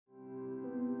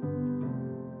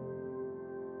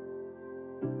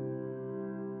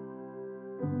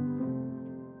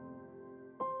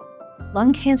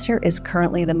Lung cancer is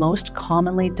currently the most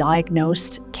commonly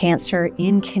diagnosed cancer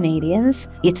in Canadians.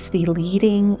 It's the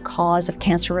leading cause of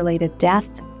cancer-related death,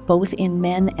 both in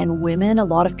men and women. A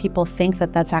lot of people think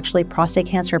that that's actually prostate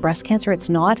cancer or breast cancer. It's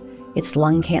not. It's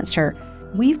lung cancer.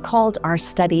 We've called our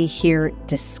study here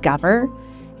Discover,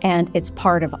 and it's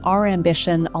part of our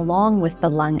ambition, along with the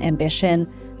lung ambition,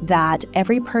 that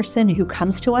every person who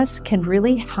comes to us can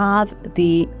really have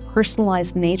the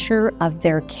personalized nature of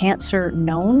their cancer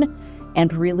known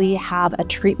and really have a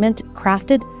treatment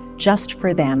crafted just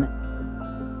for them.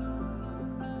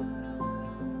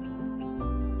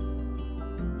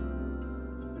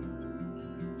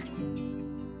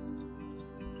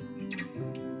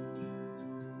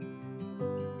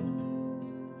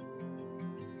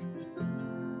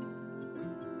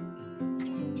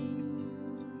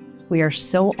 We are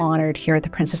so honored here at the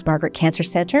Princess Margaret Cancer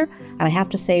Centre, and I have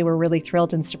to say we're really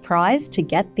thrilled and surprised to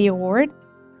get the award.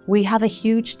 We have a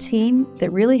huge team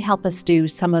that really help us do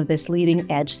some of this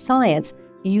leading edge science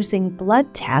using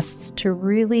blood tests to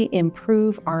really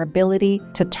improve our ability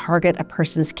to target a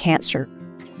person's cancer.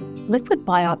 Liquid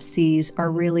biopsies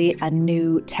are really a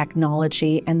new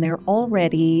technology, and they're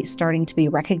already starting to be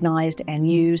recognized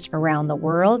and used around the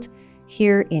world.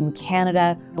 Here in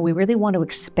Canada, we really want to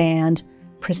expand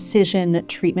precision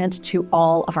treatment to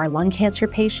all of our lung cancer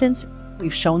patients.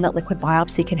 We've shown that liquid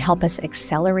biopsy can help us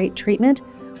accelerate treatment.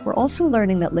 We're also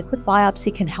learning that liquid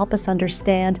biopsy can help us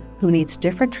understand who needs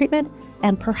different treatment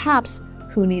and perhaps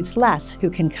who needs less,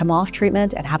 who can come off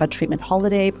treatment and have a treatment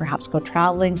holiday, perhaps go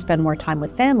traveling, spend more time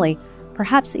with family,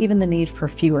 perhaps even the need for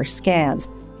fewer scans.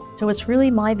 So it's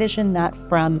really my vision that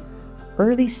from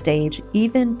early stage,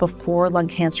 even before lung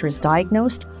cancer is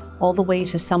diagnosed, all the way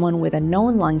to someone with a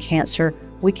known lung cancer,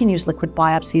 we can use liquid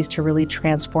biopsies to really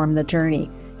transform the journey,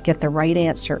 get the right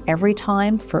answer every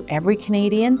time for every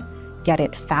Canadian, get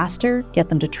it faster, get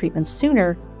them to treatment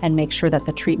sooner, and make sure that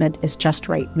the treatment is just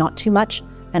right, not too much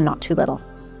and not too little.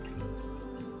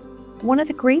 One of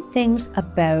the great things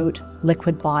about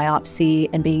liquid biopsy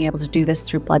and being able to do this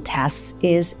through blood tests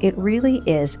is it really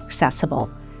is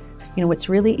accessible. You know, it's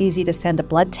really easy to send a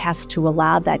blood test to a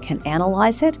lab that can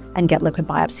analyze it and get liquid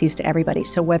biopsies to everybody.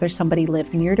 So whether somebody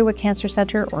lived near to a cancer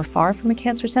center or far from a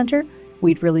cancer center,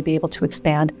 we'd really be able to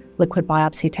expand liquid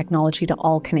biopsy technology to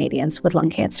all Canadians with lung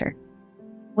cancer.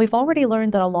 We've already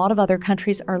learned that a lot of other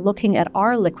countries are looking at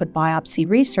our liquid biopsy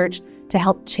research to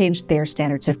help change their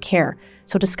standards of care.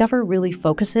 So Discover really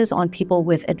focuses on people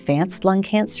with advanced lung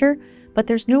cancer, but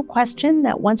there's no question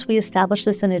that once we establish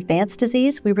this in advanced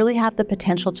disease, we really have the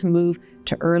potential to move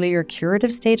to earlier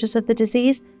curative stages of the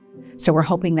disease. So we're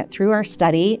hoping that through our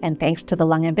study, and thanks to the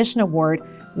Lung Ambition Award,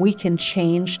 we can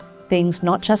change things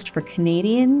not just for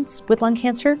Canadians with lung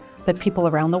cancer, but people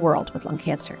around the world with lung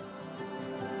cancer.